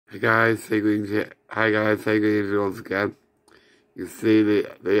Hi guys, say greetings once again. You see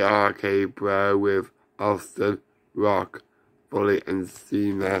the arcade bro with Austin, Rock, Bully and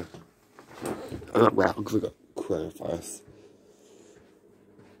Cena. I'm not well because I got coronavirus.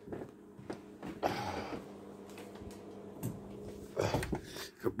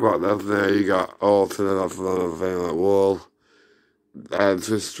 Brock Lesnar, you got Orton and that's another thing on the wall. And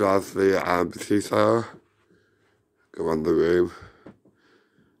Trish Stratus and Batista. Go around the room.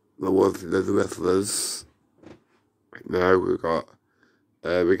 The wrestlers. Right now we've got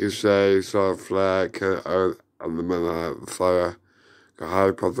Ricochet, Charlotte Flair, Kurt Owen, and the men of Slayer. Got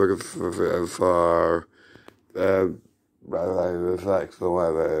Harry Potter and so the sex or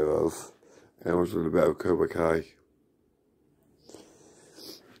whatever it was. And it was a bit of Cobra Kai.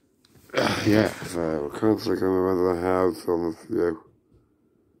 Yeah, so we're constantly going around the house on this view.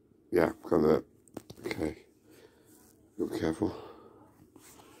 Yeah, got it. Okay. Be careful.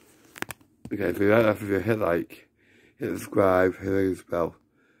 Okay, so that after you hit like, hit subscribe, hit the bell.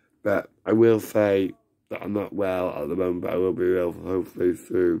 But I will say that I'm not well at the moment, but I will be well hopefully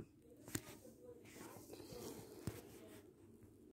soon.